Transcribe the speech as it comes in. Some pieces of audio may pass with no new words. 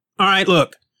All right,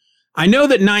 look, I know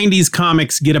that 90s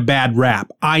comics get a bad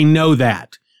rap. I know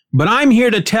that. But I'm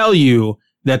here to tell you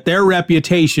that their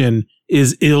reputation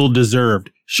is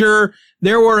ill-deserved. Sure,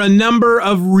 there were a number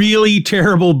of really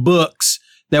terrible books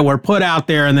that were put out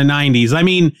there in the 90s. I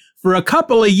mean, for a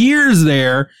couple of years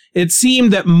there, it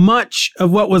seemed that much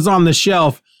of what was on the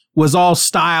shelf was all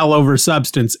style over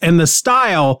substance. And the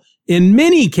style, in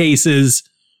many cases,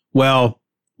 well,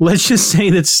 let's just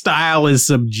say that style is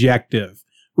subjective.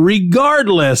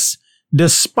 Regardless,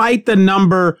 despite the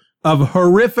number of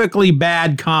horrifically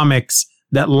bad comics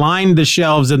that lined the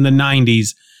shelves in the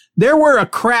 90s, there were a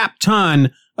crap ton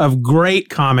of great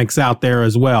comics out there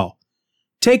as well.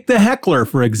 Take The Heckler,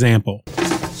 for example.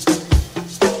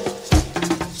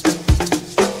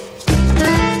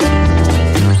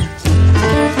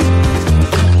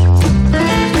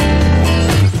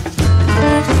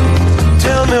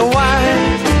 Tell me why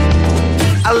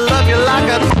I love you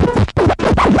like a...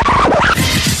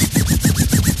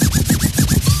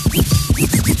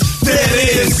 There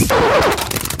it is.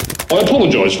 I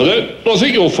apologise for that. I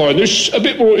think you'll find this a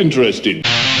bit more interesting.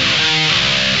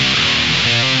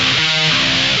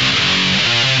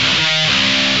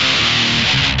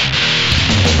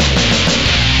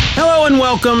 Hello and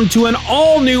welcome to an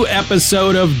all-new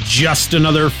episode of Just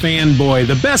Another Fanboy,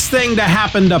 the best thing to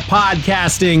happen to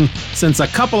podcasting since a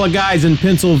couple of guys in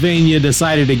Pennsylvania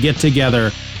decided to get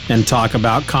together and talk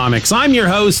about comics. I'm your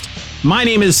host, my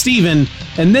name is Steven,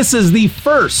 and this is the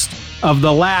first of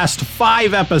the last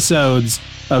 5 episodes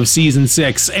of Season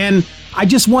 6. And I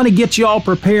just want to get you all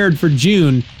prepared for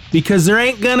June, because there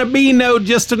ain't gonna be no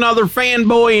Just Another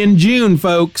Fanboy in June,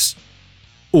 folks.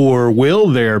 Or will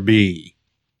there be?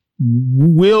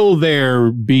 Will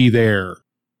there be there?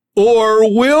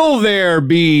 Or will there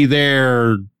be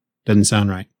there? Doesn't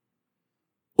sound right.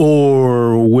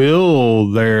 Or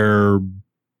will there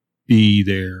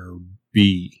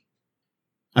be?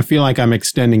 I feel like I'm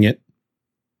extending it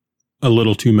a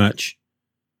little too much.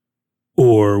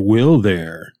 Or will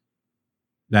there?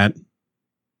 That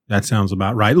sounds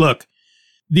about right. Look,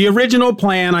 the original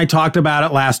plan, I talked about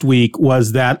it last week,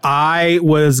 was that I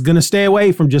was going to stay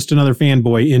away from Just Another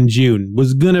Fanboy in June,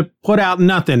 was going to put out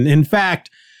nothing. In fact,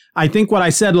 I think what I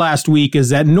said last week is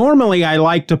that normally I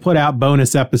like to put out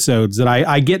bonus episodes, that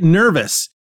I get nervous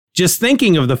just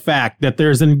thinking of the fact that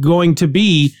there's going to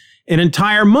be an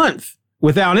entire month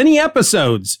without any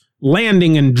episodes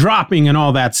landing and dropping and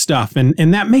all that stuff.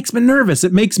 And that makes me nervous.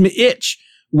 It makes me itch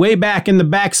way back in the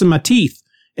backs of my teeth.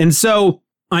 And so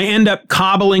I end up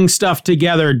cobbling stuff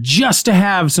together just to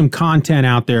have some content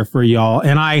out there for y'all.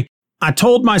 And I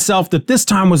told myself that this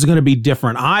time was going to be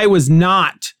different. I was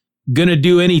not going to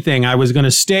do anything. I was going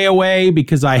to stay away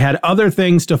because I had other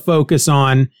things to focus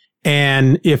on.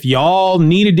 And if y'all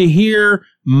needed to hear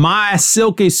my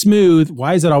silky smooth,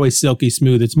 why is it always silky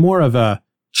smooth? It's more of a,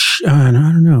 I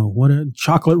don't know, what a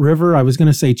chocolate river. I was going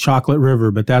to say chocolate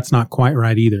river, but that's not quite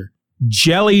right either.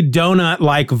 Jelly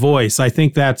donut-like voice. I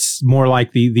think that's more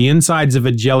like the insides of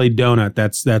a jelly donut.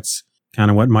 That's kind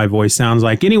of what my voice sounds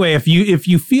like. Anyway, if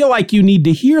you feel like you need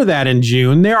to hear that in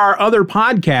June, there are other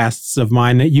podcasts of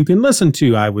mine that you can listen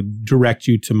to. I would direct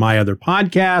you to my other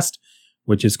podcast,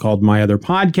 which is called My Other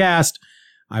Podcast.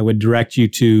 I would direct you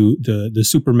to the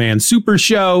Superman Super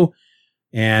Show,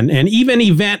 and even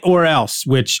Event or Else,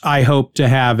 which I hope to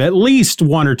have at least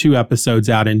 1 or 2 episodes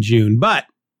out in June. But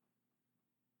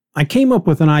I came up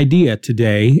with an idea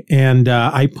today, and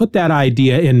I put that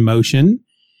idea in motion.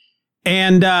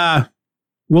 And, well,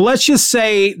 let's just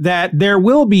say that there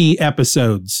will be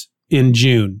episodes in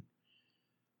June.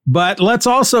 But let's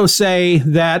also say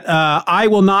that I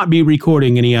will not be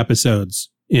recording any episodes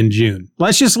in June.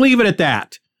 Let's just leave it at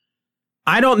that.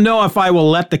 I don't know if I will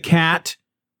let the cat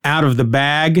out of the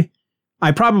bag.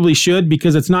 I probably should,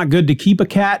 because it's not good to keep a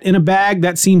cat in a bag.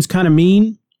 That seems kind of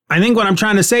mean. I think what I'm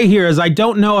trying to say here is I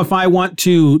don't know if I want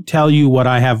to tell you what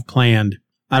I have planned.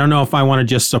 I don't know if I want to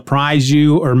just surprise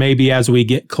you, or maybe as we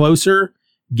get closer,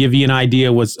 give you an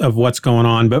idea of what's going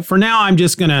on. But for now, I'm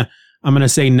going to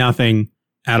say nothing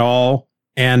at all,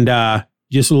 and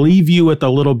just leave you with a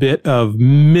little bit of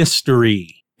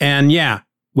mystery. And yeah,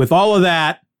 with all of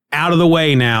that out of the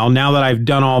way now that I've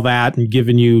done all that and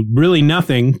given you really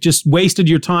nothing, just wasted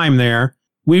your time there,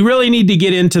 we really need to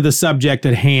get into the subject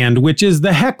at hand, which is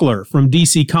The Heckler from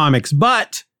DC Comics.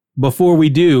 But before we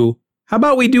do, how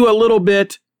about we do a little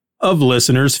bit of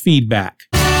listeners' feedback?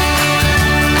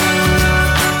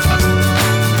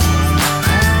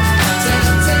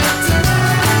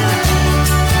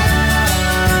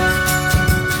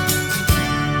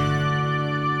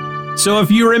 So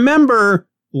if you remember,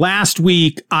 last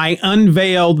week I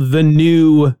unveiled the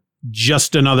new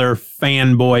Just Another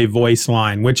Fanboy Voice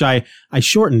Line, which I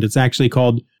shortened. It's actually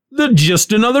called the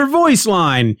Just Another Voice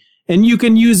Line. And you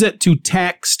can use it to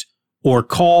text or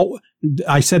call.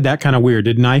 I said that kind of weird,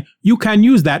 didn't I? You can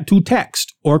use that to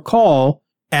text or call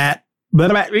at...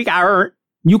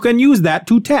 You can use that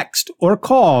to text or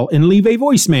call and leave a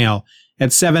voicemail at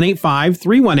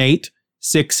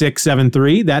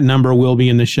 785-318-6673. That number will be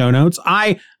in the show notes.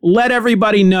 I let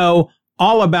everybody know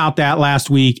all about that last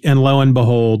week, and lo and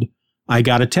behold, I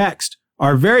got a text.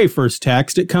 Our very first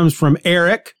text, it comes from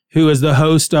Eric, who is the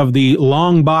host of the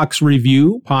Long Box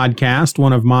Review podcast,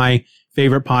 one of my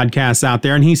favorite podcasts out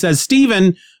there. And he says,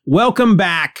 Stephen, welcome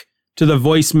back to the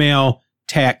voicemail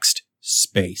text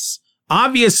space.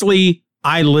 Obviously,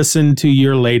 I listened to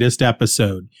your latest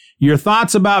episode. Your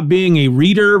thoughts about being a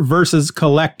reader versus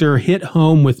collector hit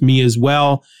home with me as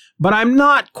well, but I'm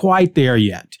not quite there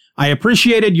yet. I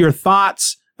appreciated your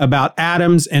thoughts about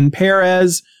Adams and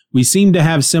Perez. We seem to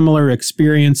have similar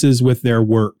experiences with their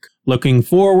work. Looking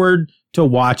forward to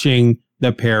watching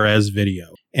the Perez video.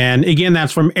 And again,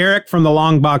 that's from Eric from the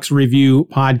Longbox Review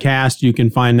podcast. You can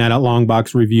find that at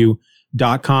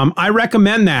longboxreview.com. I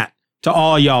recommend that to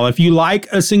all y'all. If you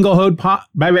like a single host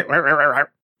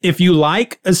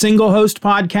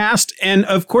podcast, and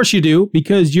of course you do,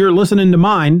 because you're listening to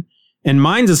mine, and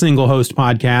mine's a single host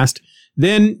podcast,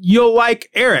 then you'll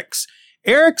like Eric's.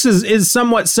 Eric's is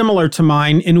somewhat similar to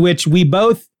mine, in which we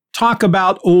both talk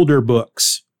about older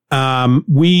books.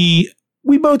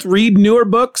 We both read newer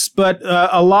books, but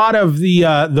a lot of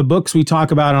the books we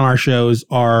talk about on our shows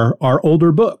are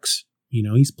older books. You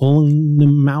know, he's pulling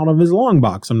them out of his long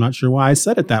box. I'm not sure why I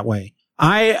said it that way.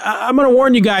 I'm going to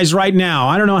warn you guys right now.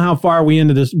 I don't know how far we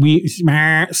into this.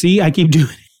 See, I keep doing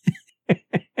it.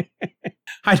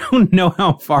 I don't know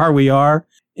how far we are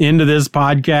into this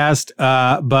podcast,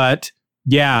 but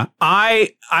yeah, I'm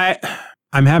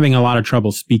having a lot of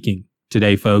trouble speaking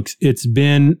today, folks. It's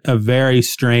been a very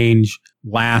strange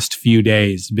last few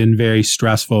days. Been very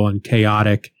stressful and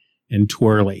chaotic and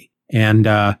twirly. And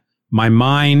my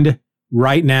mind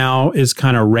right now is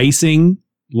kind of racing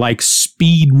like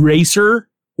Speed Racer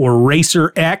or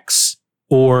Racer X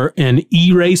or an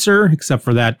eraser, except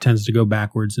for that tends to go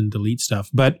backwards and delete stuff.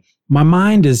 But my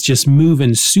mind is just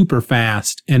moving super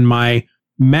fast, and my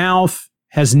mouth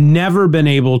has never been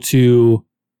able to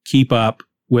keep up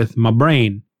with my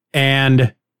brain.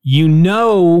 And you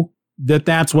know that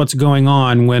that's what's going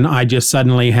on when I just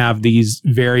suddenly have these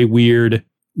very weird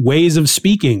ways of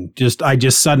speaking. I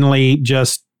just suddenly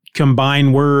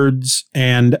combine words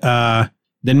and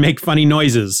then make funny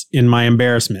noises in my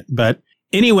embarrassment. But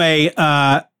anyway,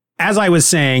 as I was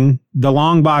saying, the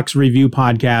Long Box Review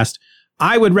podcast,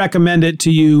 I would recommend it to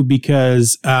you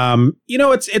because,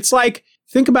 it's like,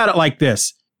 think about it like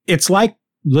this. It's like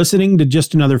listening to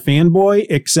Just Another Fanboy,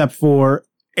 except for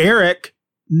Eric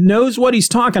knows what he's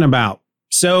talking about.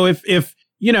 So if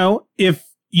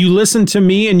you listen to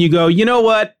me and you go, you know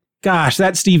what? Gosh,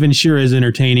 that Stephen sure is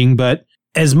entertaining. But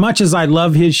as much as I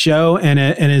love his show and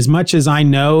as much as I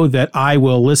know that I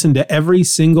will listen to every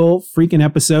single freaking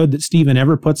episode that Stephen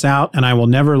ever puts out, and I will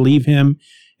never leave him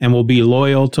and will be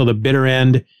loyal till the bitter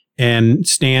end and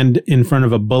stand in front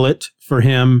of a bullet for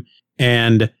him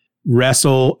and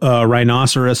wrestle a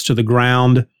rhinoceros to the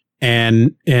ground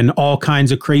and all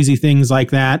kinds of crazy things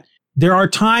like that. There are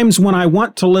times when I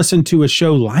want to listen to a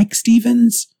show like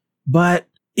Stephen's, but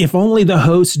if only the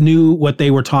host knew what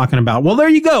they were talking about. Well, there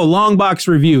you go. Long Box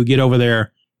Review. Get over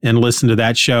there and listen to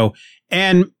that show.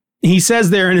 And he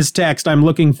says there in his text, I'm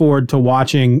looking forward to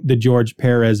watching the George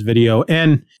Perez video.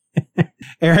 And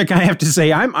Eric, I have to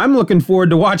say, I'm looking forward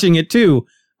to watching it too.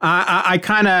 I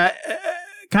kind of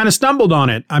stumbled on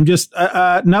it. I'm just,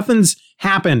 nothing's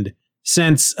happened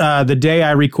since the day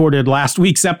I recorded last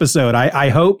week's episode. I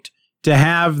hoped to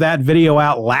have that video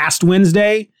out last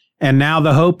Wednesday, and now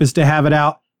the hope is to have it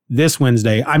out this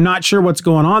Wednesday. I'm not sure what's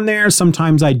going on there.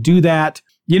 Sometimes I do that.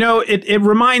 You know, it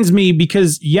reminds me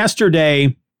because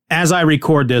yesterday, as I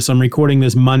record this, I'm recording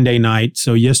this Monday night,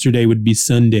 so yesterday would be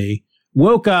Sunday,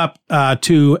 woke up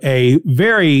to a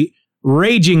very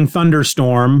raging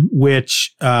thunderstorm,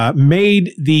 which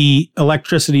made the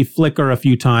electricity flicker a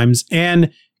few times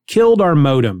and killed our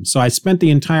modem. So I spent the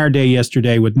entire day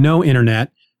yesterday with no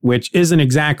internet, which isn't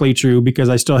exactly true because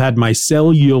I still had my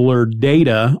cellular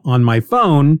data on my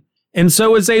phone, and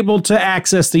so was able to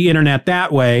access the internet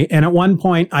that way. And at one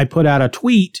point, I put out a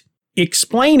tweet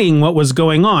explaining what was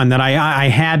going on, that I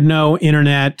had no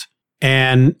internet,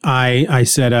 and I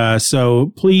said,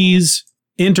 so please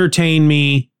entertain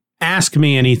me, ask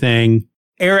me anything.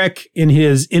 Eric, in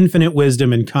his infinite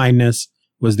wisdom and kindness,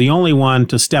 was the only one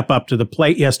to step up to the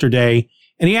plate yesterday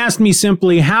And he asked me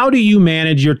simply, how do you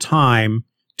manage your time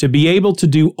to be able to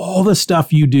do all the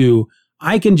stuff you do?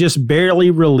 I can just barely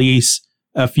release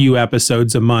a few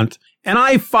episodes a month. And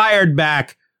I fired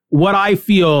back what I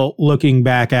feel, looking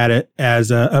back at it,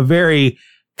 as a very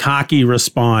cocky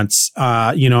response.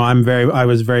 I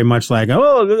was very much like,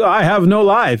 oh, I have no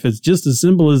life. It's just as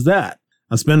simple as that.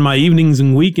 I spend my evenings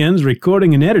and weekends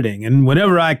recording and editing, and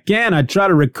whenever I can, I try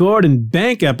to record and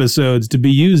bank episodes to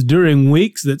be used during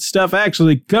weeks that stuff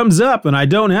actually comes up and I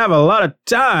don't have a lot of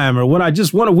time, or when I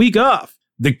just want a week off.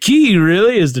 The key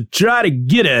really is to try to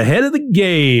get ahead of the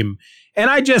game. And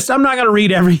I'm not going to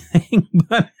read everything,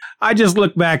 but I just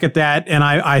look back at that and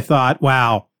I thought,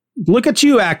 wow, look at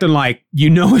you acting like you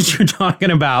know what you're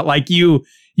talking about, like you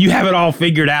have it all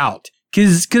figured out.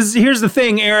 Because here's the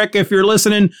thing, Eric, if you're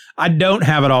listening, I don't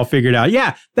have it all figured out.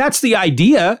 Yeah, that's the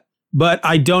idea, but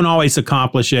I don't always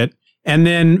accomplish it. And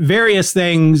then various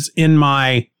things in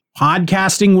my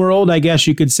podcasting world, I guess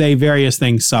you could say, various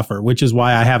things suffer, which is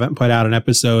why I haven't put out an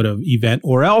episode of Event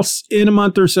or Else in a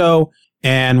month or so,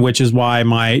 and which is why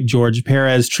my George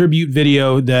Perez tribute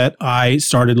video that I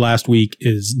started last week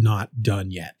is not done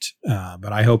yet.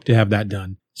 But I hope to have that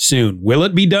done soon. Will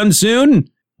it be done soon?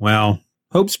 Well,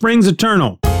 hope springs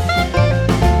eternal. All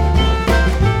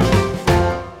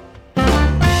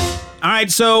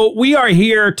right, so we are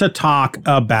here to talk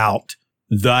about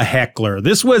The Heckler.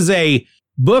 This was a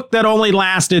book that only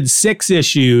lasted 6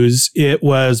 issues. It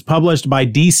was published by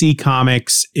DC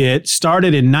Comics. It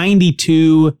started in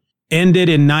 92, ended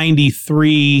in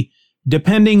 93,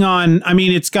 depending on,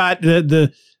 it's got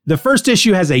the first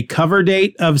issue has a cover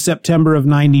date of September of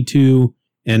 92.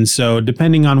 And so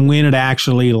depending on when it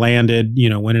actually landed,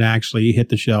 when it actually hit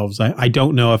the shelves, I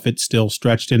don't know if it's still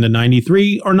stretched into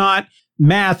 93 or not.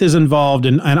 Math is involved,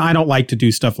 and I don't like to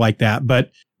do stuff like that. But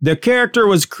the character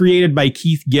was created by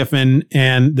Keith Giffen,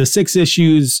 and the 6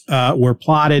 issues were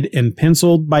plotted and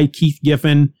penciled by Keith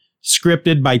Giffen,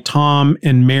 scripted by Tom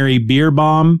and Mary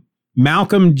Bierbaum.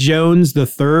 Malcolm Jones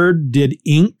III did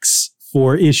inks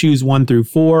for issues 1 through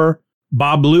 4.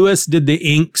 Bob Lewis did the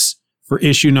inks for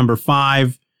issue number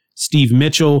 5. Steve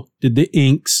Mitchell did the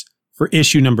inks for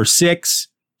issue number 6.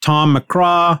 Tom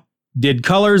McCraw did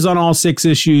colors on all 6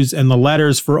 issues, and the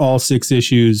letters for all 6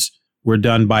 issues were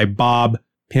done by Bob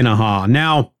Pinaha.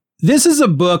 Now, this is a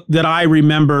book that I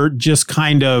remember just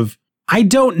kind of, I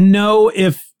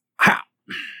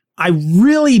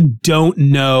really don't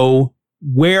know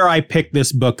where I picked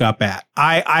this book up at.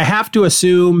 I have to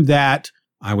assume that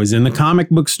I was in the comic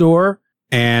book store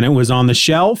and it was on the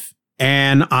shelf,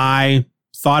 and I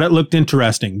thought it looked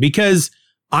interesting because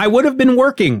I would have been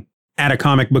working at a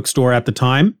comic book store at the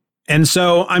time. And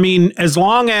so, as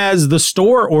long as the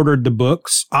store ordered the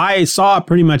books, I saw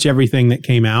pretty much everything that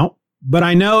came out. But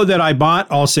I know that I bought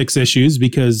all 6 issues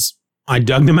because I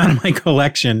dug them out of my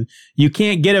collection. You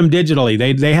can't get them digitally.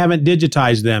 They haven't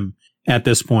digitized them at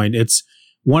this point. It's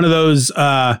one of those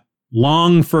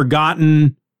long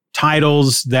forgotten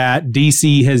titles that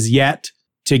DC has yet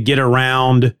to get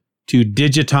around to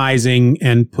digitizing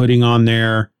and putting on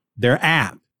their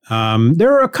app.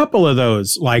 There are a couple of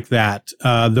those like that.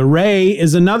 The Ray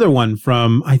is another one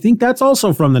from, I think that's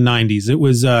also from the 90s. It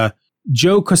was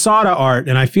Joe Quesada art,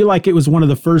 and I feel like it was one of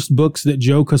the first books that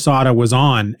Joe Quesada was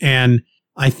on. And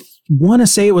I want to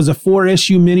say it was a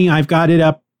 4-issue mini. I've got it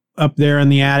up there in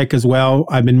the attic as well.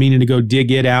 I've been meaning to go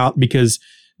dig it out because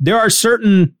there are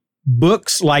certain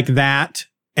books like that,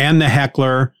 and The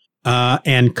Heckler,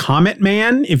 and Comet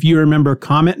Man. If you remember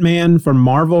Comet Man from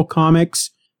Marvel Comics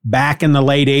back in the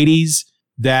late 80s,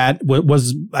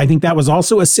 I think that was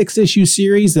also a 6-issue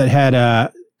series that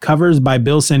had covers by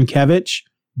Bill Sienkiewicz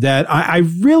that I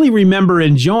really remember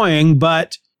enjoying,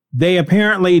 but they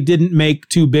apparently didn't make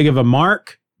too big of a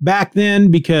mark back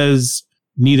then because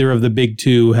neither of the big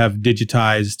two have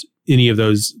digitized any of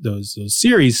those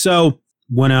series. So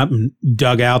went up and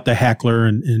dug out The Heckler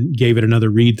and gave it another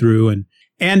read through, and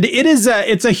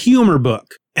it's a humor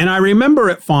book. And I remember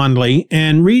it fondly,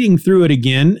 and reading through it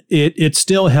again, it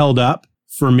still held up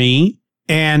for me.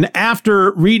 And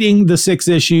after reading the 6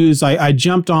 issues, I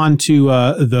jumped onto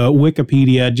the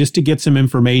Wikipedia just to get some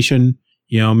information,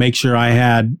 make sure I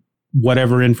had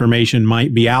whatever information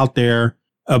might be out there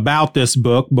about this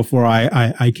book before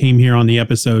I came here on the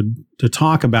episode to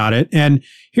talk about it. And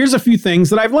here's a few things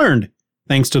that I've learned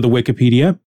thanks to the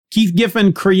Wikipedia. Keith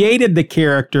Giffen created the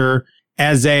character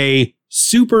as a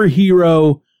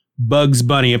superhero Bugs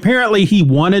Bunny. Apparently, he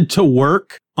wanted to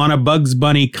work on a Bugs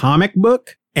Bunny comic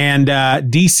book, and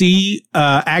DC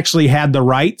actually had the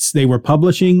rights. They were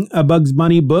publishing a Bugs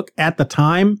Bunny book at the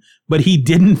time, but he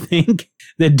didn't think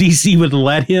that DC would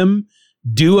let him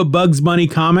do a Bugs Bunny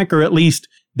comic, or at least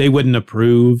they wouldn't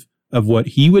approve of what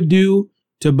he would do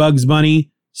to Bugs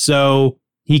Bunny. So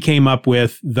he came up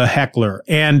with the Heckler.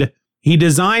 And he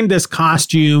designed this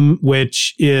costume,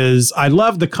 which is, I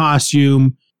love the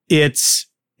costume. It's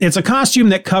a costume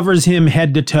that covers him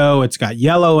head to toe. It's got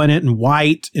yellow in it and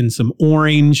white and some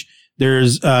orange.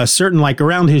 There's certain, like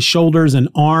around his shoulders and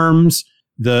arms,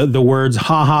 the words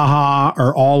ha ha ha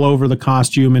are all over the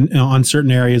costume and on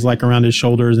certain areas, like around his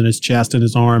shoulders and his chest and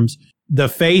his arms. The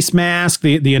face mask,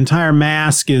 the entire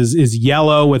mask is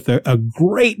yellow with a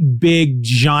great big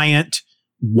giant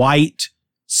white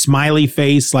smiley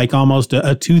face, like almost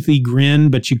a toothy grin,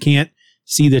 but you can't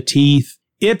see the teeth.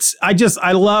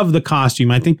 I love the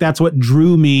costume. I think that's what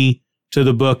drew me to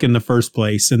the book in the first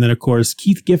place. And then, of course,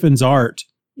 Keith Giffen's art.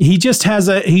 He just has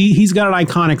he's got an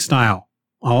iconic style.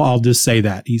 I'll just say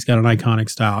that. He's got an iconic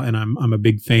style, and I'm a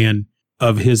big fan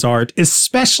of his art,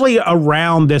 especially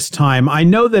around this time. I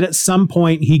know that at some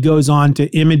point he goes on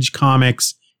to Image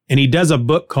Comics and he does a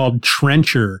book called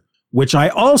Trencher, which I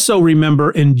also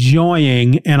remember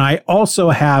enjoying, and I also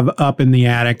have up in the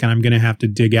attic, and I'm going to have to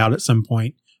dig out at some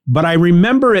point. But I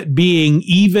remember it being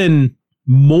even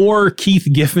more Keith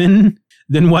Giffen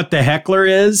than what the Heckler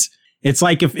is. It's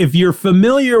like if you're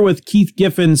familiar with Keith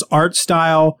Giffen's art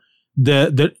style,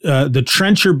 the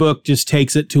Trencher book just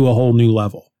takes it to a whole new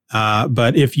level.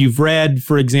 But if you've read,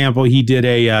 for example, he did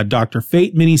a Dr.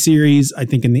 Fate miniseries, I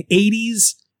think in the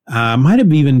 80s. Might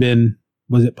have even been,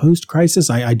 was it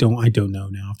post-crisis? I don't know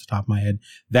now off the top of my head.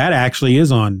 That actually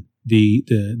is on the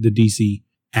DC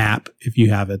app if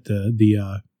you have it,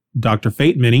 the Dr.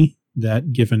 Fate mini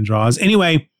that Giffen draws.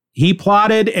 Anyway, he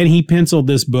plotted and he penciled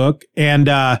this book, and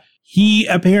he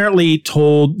apparently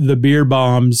told the Beer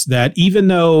Bombs that even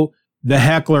though the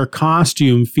Heckler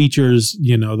costume features,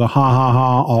 the ha ha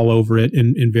ha all over it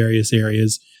in various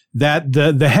areas, that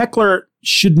the Heckler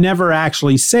should never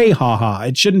actually say ha ha.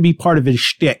 It shouldn't be part of his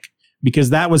shtick, because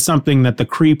that was something that the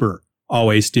Creeper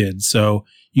always did. So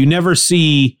you never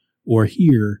see or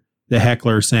hear the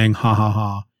Heckler saying ha ha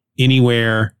ha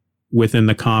anywhere within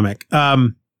the comic.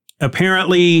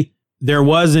 Apparently there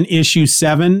was an issue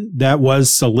 7 that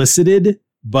was solicited,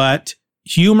 but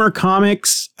humor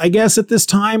comics, I guess at this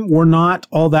time, were not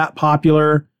all that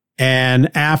popular. And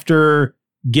after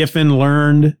Giffen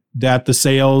learned that the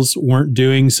sales weren't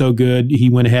doing so good, he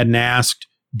went ahead and asked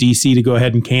DC to go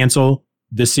ahead and cancel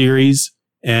the series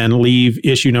and leave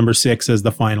issue number 6 as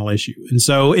the final issue. And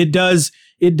so it does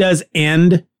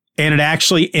end, and it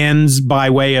actually ends by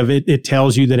way of it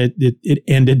tells you that it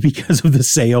ended because of the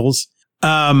sales.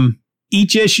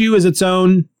 Each issue is its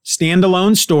own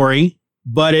standalone story,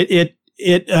 but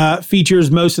it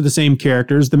features most of the same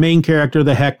characters. The main character,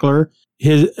 the Heckler,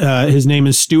 his name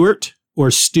is Stuart,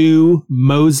 or Stu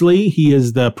Mosley. He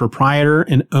is the proprietor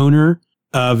and owner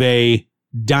of a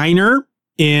diner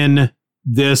in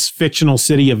this fictional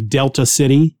city of Delta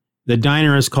City. The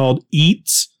diner is called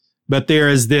Eats, but there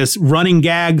is this running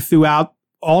gag throughout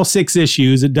all 6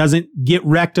 issues. It doesn't get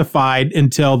rectified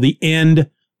until the end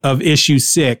of issue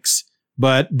 6,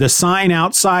 but the sign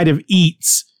outside of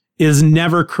Eats is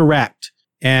never correct.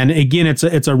 And again,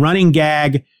 it's a running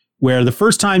gag where the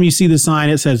first time you see the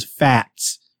sign, it says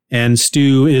Fats. And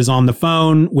Stu is on the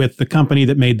phone with the company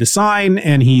that made the sign,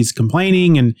 and he's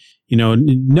complaining and,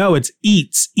 no, it's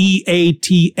Eats,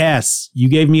 EATS. You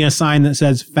gave me a sign that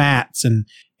says Fats.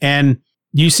 And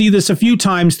you see this a few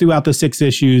times throughout the 6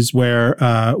 issues where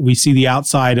we see the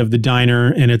outside of the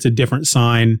diner and it's a different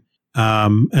sign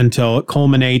until it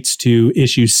culminates to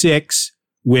issue 6,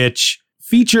 which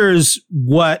features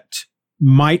what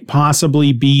might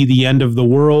possibly be the end of the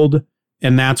world.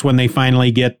 And that's when they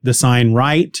finally get the sign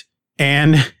right.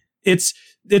 And it's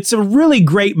a really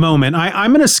great moment.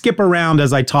 I'm going to skip around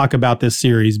as I talk about this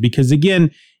series because,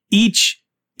 again, each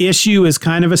issue is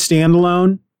kind of a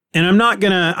standalone. And I'm not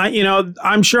going to,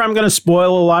 I'm sure I'm going to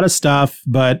spoil a lot of stuff,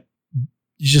 but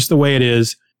it's just the way it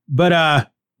is. But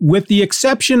with the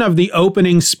exception of the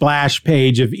opening splash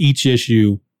page of each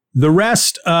issue, the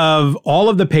rest of all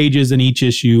of the pages in each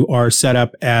issue are set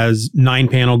up as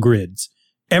 9-panel grids.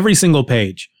 Every single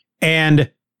page.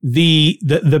 And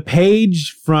the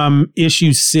page from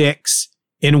issue 6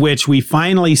 in which we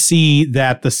finally see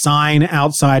that the sign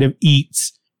outside of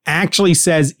Eats actually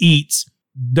says Eats,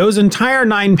 those entire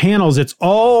 9 panels, it's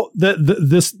all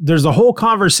there's a whole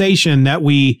conversation that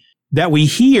we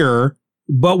hear,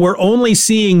 but we're only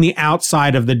seeing the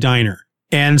outside of the diner.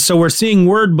 And so we're seeing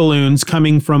word balloons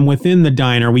coming from within the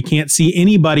diner. We can't see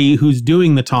anybody who's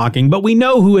doing the talking, but we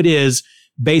know who it is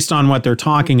based on what they're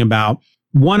talking about.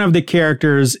 One of the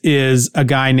characters is a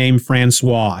guy named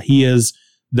Francois. He is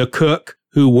the cook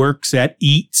who works at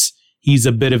Eats. He's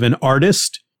a bit of an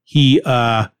artist.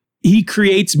 He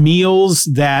creates meals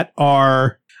that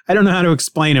are, I don't know how to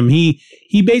explain them. He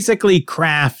basically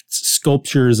crafts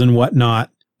sculptures and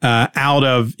whatnot out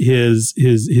of his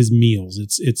meals.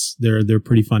 They're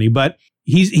pretty funny, but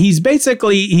he's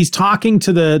talking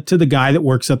to the guy that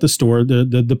works at the store,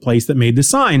 the place that made the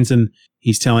signs, and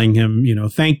he's telling him,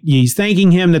 he's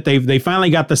thanking him that they finally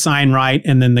got the sign right.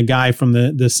 And then the guy from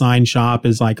the sign shop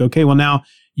is like, okay, well, now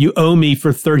you owe me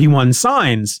for 31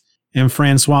 signs. And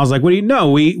Francois is like, what do you know?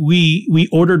 We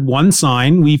ordered one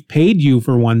sign. We've paid you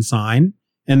for one sign.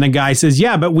 And the guy says,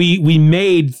 yeah, but we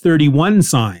made 31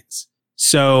 signs.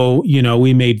 So,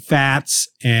 we made Fats,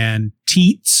 and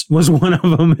Teats was one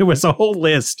of them. It was a whole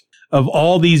list of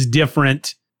all these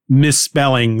different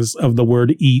misspellings of the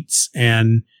word eats.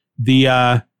 And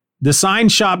the sign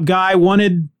shop guy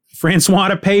wanted Francois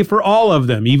to pay for all of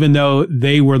them, even though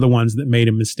they were the ones that made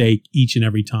a mistake each and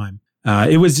every time.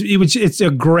 It's a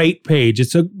great page.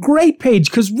 It's a great page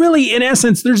because really, in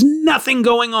essence, there's nothing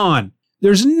going on.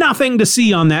 There's nothing to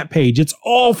see on that page. It's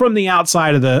all from the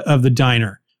outside of the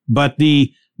diner. But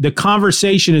the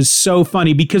conversation is so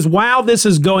funny because while this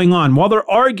is going on, while they're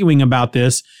arguing about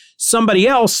this, somebody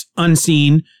else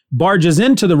unseen barges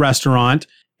into the restaurant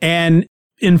and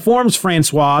informs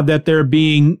Francois that they're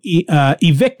being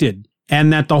evicted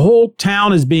and that the whole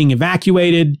town is being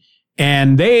evacuated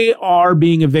and they are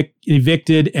being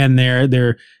evicted and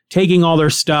they're taking all their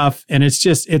stuff. And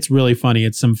it's really funny.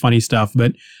 It's some funny stuff.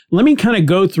 But let me kind of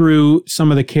go through some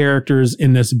of the characters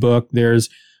in this book. There's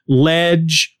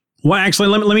Ledge. Well, actually,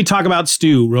 let me talk about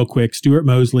Stu real quick. Stuart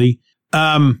Mosley.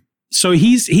 So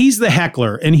he's the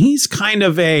heckler, and he's kind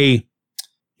of an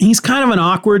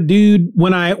awkward dude.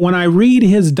 When I read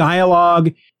his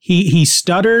dialogue, he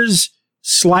stutters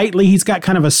slightly. He's got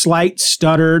kind of a slight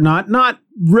stutter, not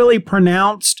really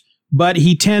pronounced, but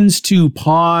he tends to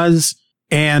pause.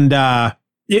 And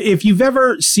if you've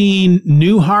ever seen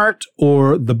Newhart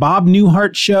or the Bob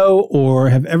Newhart Show, or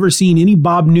have ever seen any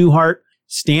Bob Newhart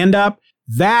stand up,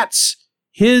 that's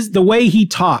the way he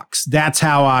talks. That's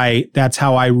how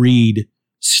I read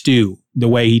Stu, the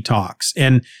way he talks.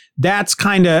 And that's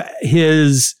kind of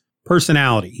his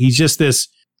personality. He's just this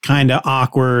kind of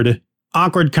awkward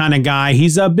kind of guy.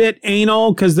 He's a bit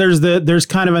anal because there's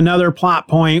kind of another plot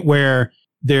point where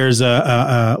there's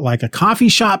a like a coffee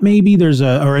shop, maybe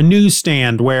or a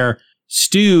newsstand where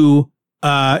Stu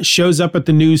shows up at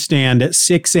the newsstand at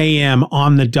 6 a.m.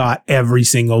 on the dot every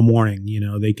single morning.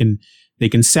 They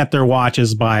can set their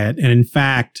watches by it. And in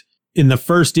fact, in the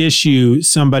first issue,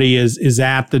 somebody is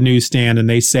at the newsstand and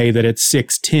they say that it's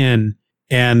 6:10.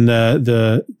 And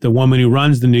the woman who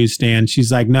runs the newsstand,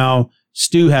 she's like, no,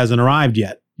 Stu hasn't arrived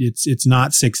yet. It's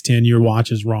not 6:10. Your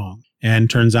watch is wrong. And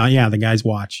turns out, yeah, the guy's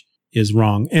watch is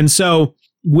wrong. And so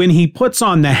when he puts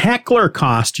on the heckler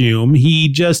costume, he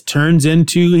just turns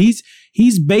into,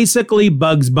 he's basically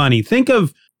Bugs Bunny. Think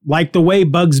of like the way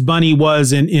Bugs Bunny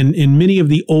was in many of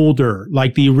the older,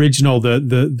 like the original,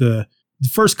 the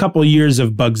first couple of years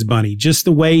of Bugs Bunny, just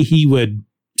the way he would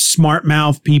smart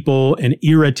mouth people and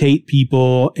irritate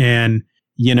people. And,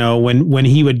 when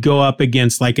he would go up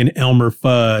against like an Elmer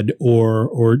Fudd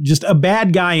or just a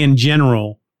bad guy in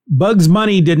general, Bugs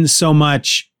Bunny didn't so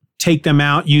much take them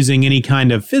out using any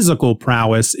kind of physical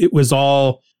prowess. It was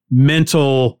all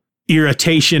mental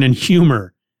irritation and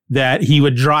humor that he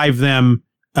would drive them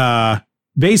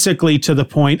basically to the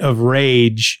point of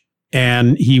rage,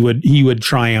 and he would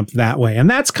triumph that way. And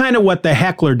that's kind of what the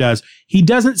heckler does. He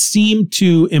doesn't seem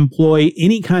to employ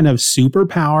any kind of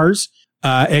superpowers,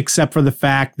 except for the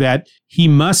fact that he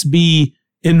must be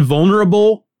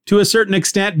invulnerable to a certain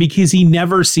extent because he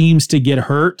never seems to get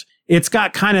hurt. It's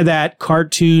got kind of that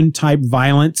cartoon type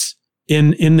violence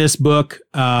in this book.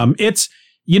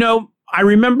 I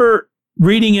remember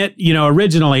reading it,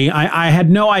 originally, I had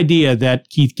no idea that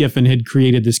Keith Giffen had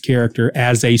created this character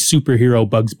as a superhero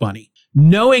Bugs Bunny.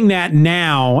 Knowing that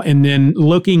now and then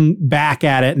looking back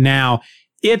at it now,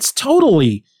 that's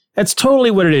totally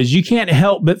what it is. You can't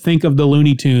help but think of the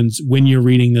Looney Tunes when you're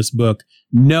reading this book,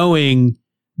 knowing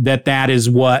that is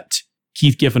what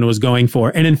Keith Giffen was going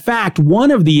for. And in fact,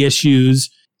 one of the issues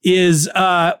is,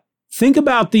 think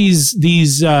about these,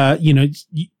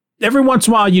 every once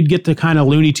in a while you'd get the kind of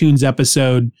Looney Tunes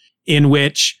episode in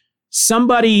which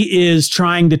somebody is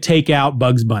trying to take out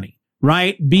Bugs Bunny,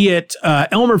 right? Be it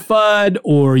Elmer Fudd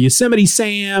or Yosemite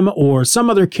Sam or some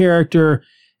other character.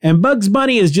 And Bugs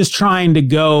Bunny is just trying to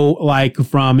go like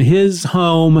from his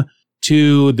home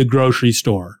to the grocery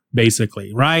store,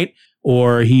 basically, right?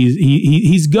 Or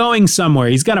he's going somewhere.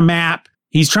 He's got a map.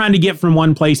 He's trying to get from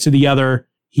one place to the other.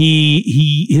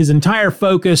 His entire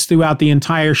focus throughout the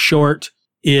entire short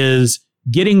is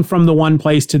getting from the one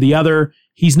place to the other.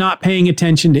 He's not paying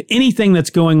attention to anything that's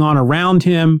going on around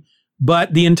him.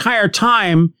 But the entire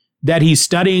time that he's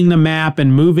studying the map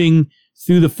and moving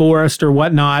through the forest or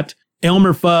whatnot,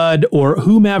 Elmer Fudd or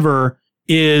whomever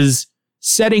is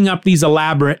setting up these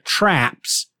elaborate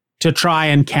traps to try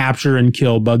and capture and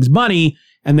kill Bugs Bunny.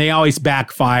 And they always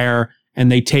backfire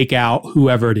and they take out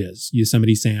whoever it is,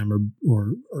 Yosemite Sam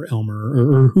or Elmer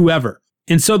or whoever.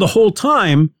 And so the whole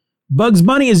time, Bugs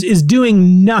Bunny is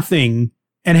doing nothing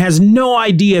and has no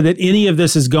idea that any of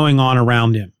this is going on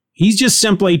around him. He's just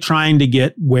simply trying to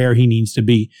get where he needs to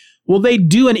be. Well, they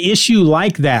do an issue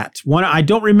like that. One, I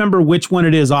don't remember which one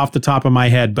it is off the top of my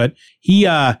head, but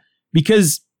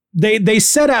because they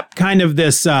set up kind of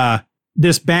this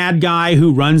bad guy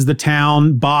who runs the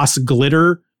town, Boss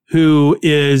Glitter, who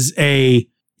is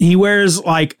he wears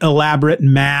like elaborate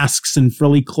masks and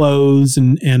frilly clothes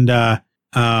and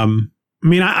I'm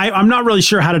not really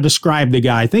sure how to describe the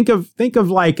guy. Think of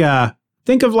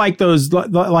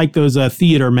those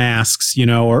theater masks,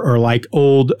 or like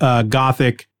old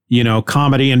Gothic,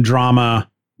 comedy and drama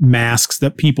masks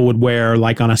that people would wear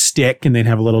like on a stick, and they'd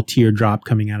have a little teardrop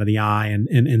coming out of the eye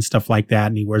and stuff like that.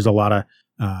 And he wears a lot of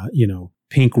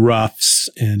pink ruffs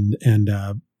and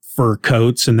fur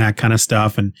coats and that kind of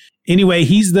stuff. And anyway,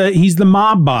 he's the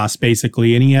mob boss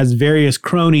basically, and he has various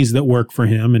cronies that work for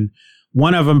him. And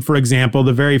one of them, for example,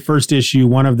 the very first issue,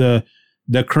 one of the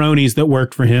cronies that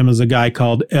worked for him is a guy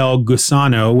called El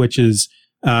Gusano, which is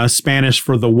Spanish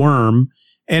for the worm.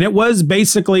 And it was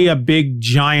basically a big,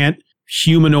 giant,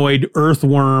 humanoid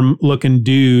earthworm looking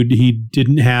dude. He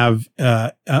didn't have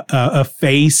a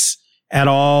face at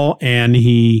all, and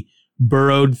he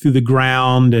burrowed through the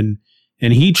ground, and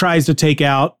he tries to take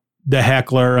out the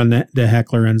Heckler, and the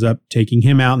Heckler ends up taking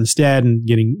him out instead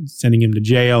and sending him to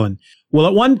jail. And well,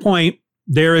 at one point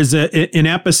there is an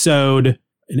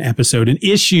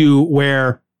issue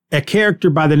where a character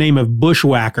by the name of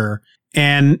Bushwhacker,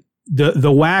 and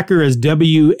the whacker is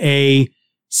WACK',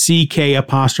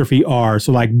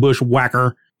 so like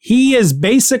Bushwhacker. He is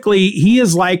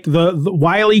like the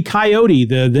Wile E. Coyote,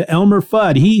 the Elmer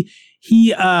Fudd.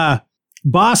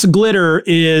 Boss Glitter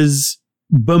is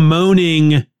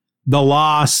bemoaning the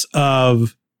loss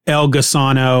of El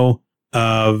Gusano,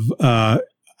 of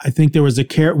I think there was a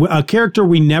character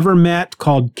we never met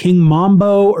called King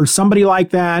Mambo or somebody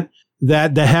like that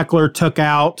the Heckler took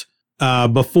out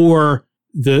before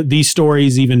these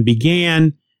stories even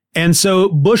began. And so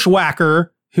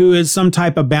Bushwhacker, who is some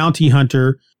type of bounty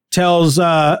hunter, tells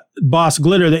Boss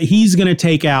Glitter that he's going to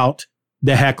take out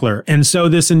the Heckler. And so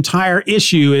this entire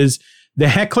issue is the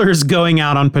Heckler's going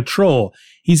out on patrol.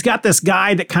 He's got this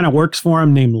guy that kind of works for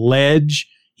him named Ledge.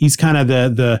 He's kind of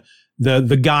the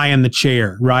guy in the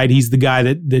chair, right? He's the guy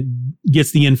that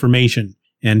gets the information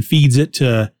and feeds it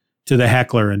to the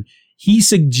Heckler. And he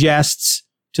suggests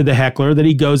to the Heckler that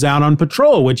he goes out on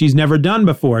patrol, which he's never done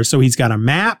before. So he's got a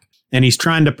map and he's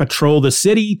trying to patrol the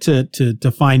city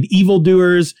to find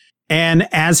evildoers. And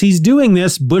as he's doing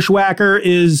this, Bushwhacker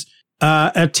is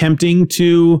attempting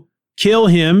to kill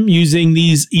him using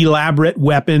these elaborate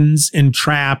weapons and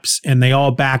traps, and they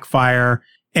all backfire.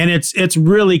 And it's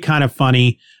really kind of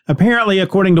funny. Apparently,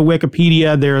 according to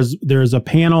Wikipedia, there's a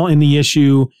panel in the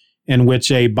issue in which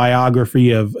a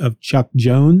biography of Chuck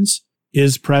Jones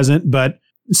is present. But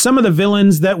some of the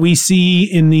villains that we see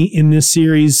in this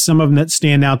series, some of them that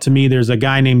stand out to me, there's a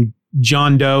guy named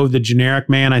John Doe, the generic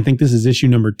man. I think this is issue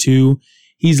number 2.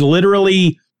 He's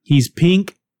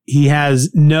pink. He has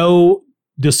no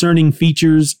discerning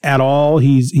features at all.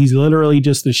 He's literally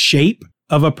just the shape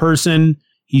of a person.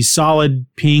 He's solid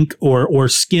pink or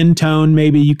skin tone,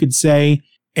 maybe you could say.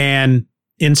 And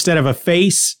instead of a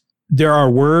face, there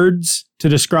are words to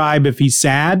describe. If he's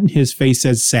sad, his face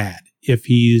says sad. If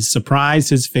he's surprised,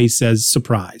 his face says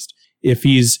surprised. If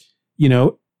he's,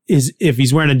 if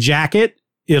he's wearing a jacket,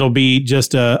 it'll be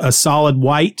just a solid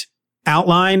white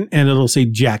outline and it'll say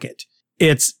jacket.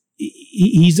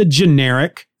 He's a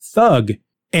generic thug.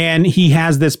 And he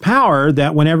has this power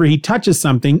that whenever he touches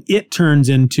something, it turns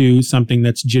into something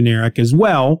that's generic as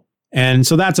well. And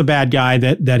so that's a bad guy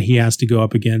that he has to go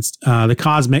up against. The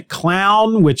Cosmic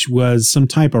Clown, which was some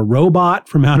type of robot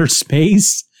from outer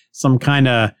space, some kind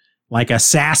of like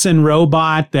assassin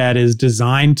robot that is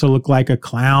designed to look like a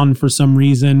clown for some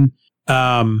reason.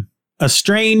 A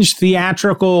strange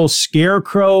theatrical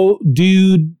scarecrow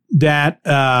dude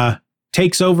that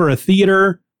takes over a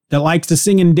theater that likes to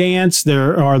sing and dance.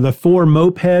 There are the 4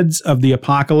 mopeds of the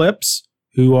apocalypse,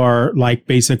 who are like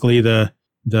basically the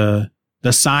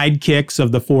sidekicks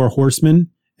of the 4 horsemen.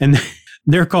 And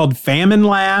they're called Famine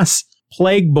Lass,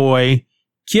 Plague Boy,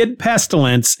 Kid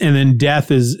Pestilence, and then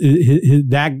Death is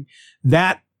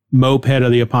that moped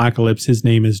of the apocalypse. His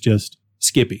name is just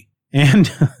Skippy.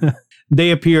 And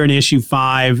they appear in issue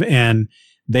 5, and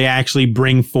they actually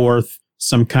bring forth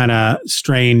some kind of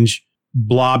strange,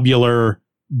 blobular,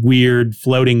 weird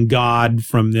floating god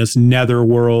from this nether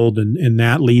world. And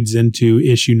that leads into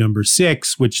issue number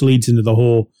 6, which leads into the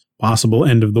whole possible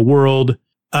end of the world.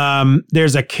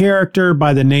 There's a character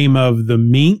by the name of the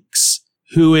Minx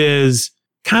who is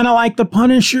kind of like the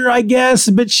Punisher, I guess,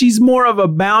 but she's more of a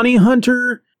bounty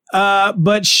hunter.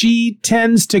 But she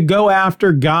tends to go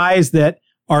after guys that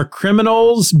are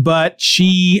criminals, but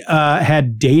she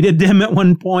had dated them at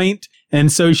one point.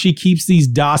 And so she keeps these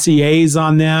dossiers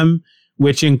on them,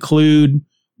 which include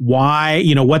why,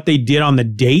 what they did on the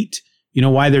date,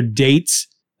 why their dates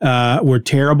were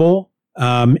terrible.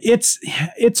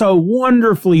 It's a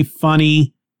wonderfully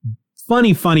funny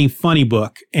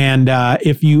book. And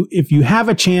if you have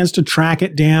a chance to track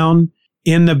it down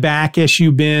in the back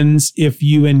issue bins, if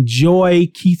you enjoy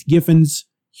Keith Giffen's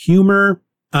humor,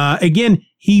 again,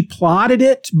 he plotted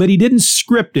it, but he didn't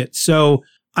script it. So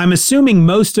I'm assuming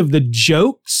most of the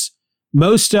jokes,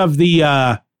 most of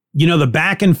the, the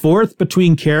back and forth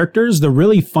between characters, the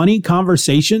really funny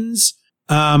conversations,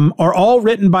 are all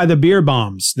written by the Beer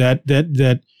Bombs. That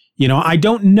I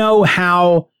don't know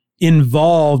how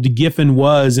involved Giffen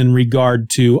was in regard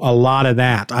to a lot of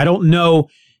that. I don't know.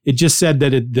 It just said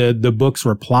that the books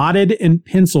were plotted and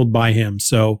penciled by him.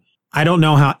 So I don't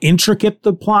know how intricate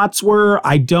the plots were.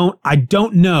 I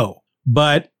don't know,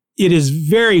 but it is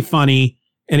very funny.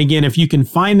 And again, if you can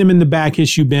find them in the back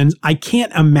issue bins, I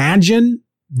can't imagine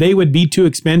they would be too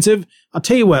expensive. I'll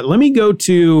tell you what, let me go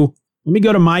to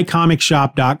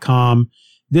mycomicshop.com.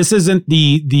 This isn't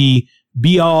the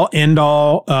be all end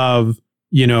all of,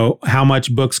 how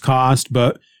much books cost,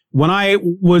 but when I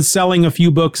was selling a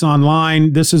few books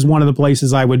online, this is one of the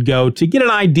places I would go to get an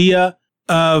idea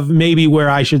of maybe where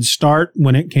I should start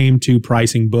when it came to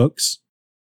pricing books.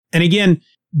 And again,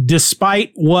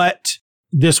 despite what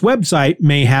this website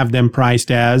may have them priced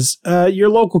as, your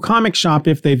local comic shop,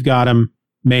 if they've got them,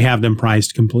 may have them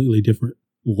priced completely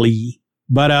differently.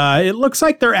 But it looks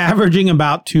like they're averaging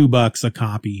about $2 a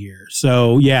copy here.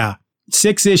 So yeah,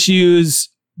 6 issues.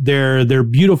 They're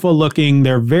beautiful looking.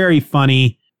 They're very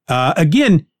funny.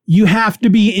 Again, you have to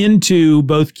be into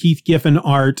both Keith Giffen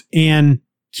art and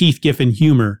Keith Giffen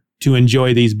humor to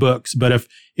enjoy these books. But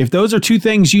if those are two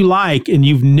things you like and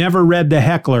you've never read The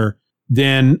Heckler,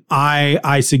 then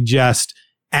I suggest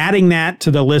adding that to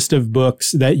the list of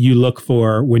books that you look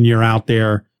for when you're out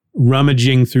there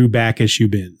rummaging through back issue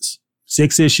bins.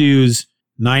 6 issues,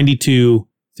 92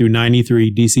 through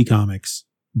 93 DC Comics.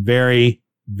 Very,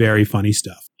 very funny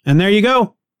stuff. And there you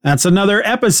go. That's another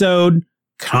episode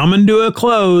coming to a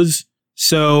close.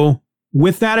 So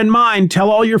with that in mind,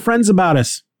 tell all your friends about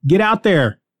us. Get out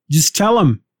there. Just tell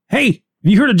them, hey,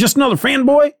 have you heard of Just Another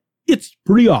Fanboy? It's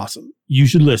pretty awesome. You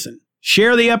should listen.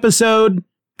 Share the episode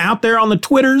out there on the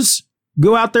Twitters.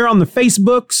 Go out there on the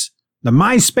Facebooks, the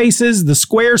MySpaces, the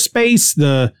Squarespace,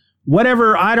 the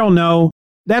whatever. I don't know.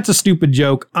 That's a stupid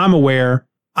joke. I'm aware.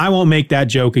 I won't make that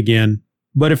joke again.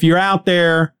 But if you're out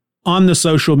there on the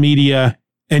social media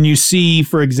and you see,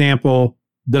 for example,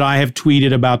 that I have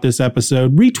tweeted about this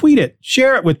episode, retweet it,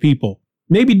 share it with people.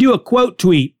 Maybe do a quote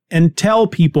tweet and tell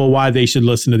people why they should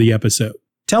listen to the episode.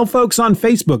 Tell folks on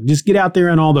Facebook, just get out there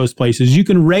in all those places. You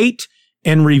can rate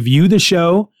and review the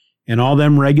show and all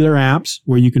them regular apps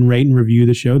where you can rate and review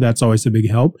the show. That's always a big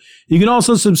help. You can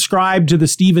also subscribe to the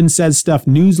Steven Says Stuff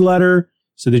newsletter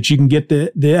so that you can get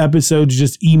the episodes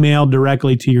just emailed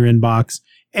directly to your inbox.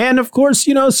 And of course,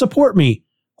 support me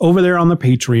over there on the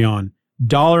Patreon.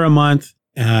 $1 a month.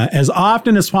 As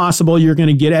often as possible, you're going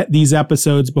to get at these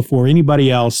episodes before anybody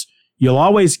else. You'll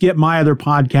always get my other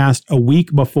podcast a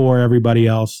week before everybody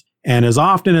else. And as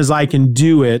often as I can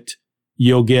do it,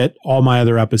 you'll get all my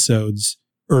other episodes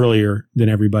earlier than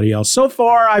everybody else. So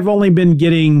far, I've only been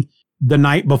getting the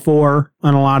night before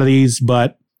on a lot of these,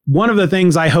 but one of the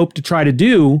things I hope to try to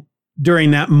do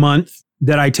during that month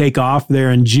that I take off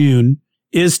there in June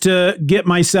is to get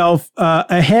myself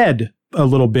ahead a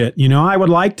little bit. I would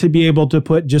like to be able to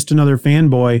put Just Another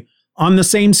Fanboy on the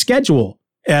same schedule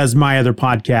as my other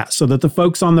podcast so that the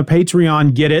folks on the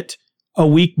Patreon get it a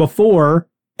week before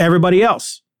everybody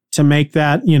else to make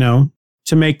that,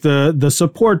 to make the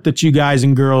support that you guys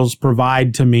and girls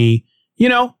provide to me,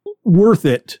 worth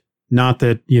it. Not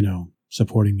that,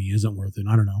 supporting me isn't worth it.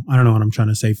 I don't know what I'm trying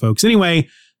to say, folks. Anyway,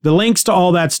 the links to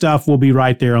all that stuff will be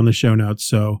right there on the show notes.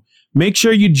 So make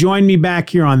sure you join me back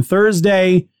here on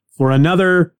Thursday for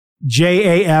another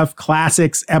JAF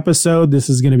Classics episode. This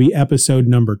is going to be episode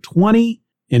number 20.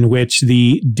 in which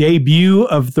the debut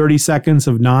of 30 Seconds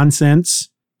of Nonsense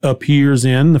appears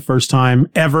in. The first time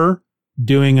ever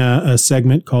doing a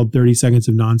segment called 30 Seconds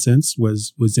of Nonsense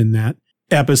was in that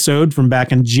episode from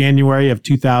back in January of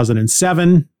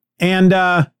 2007.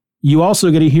 And you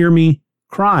also get to hear me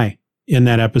cry in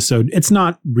that episode. It's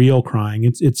not real crying.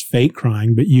 It's fake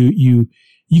crying, but you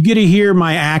get to hear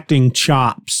my acting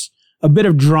chops, a bit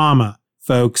of drama,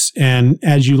 folks. And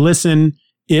as you listen,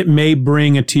 it may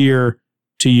bring a tear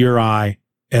to your eye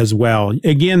as well.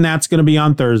 Again, that's going to be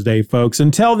on Thursday, folks.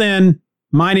 Until then,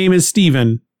 my name is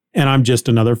Steven, and I'm just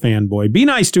another fanboy. Be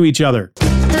nice to each other.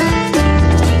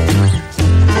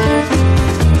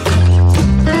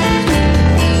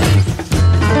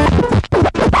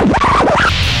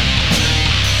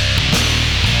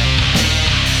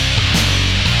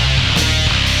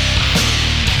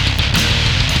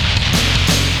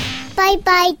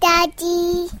 Bye-bye,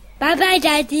 Daddy. Bye-bye,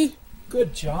 Daddy.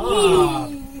 Good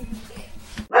job.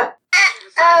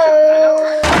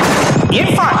 Uh-oh. You're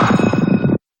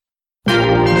fine.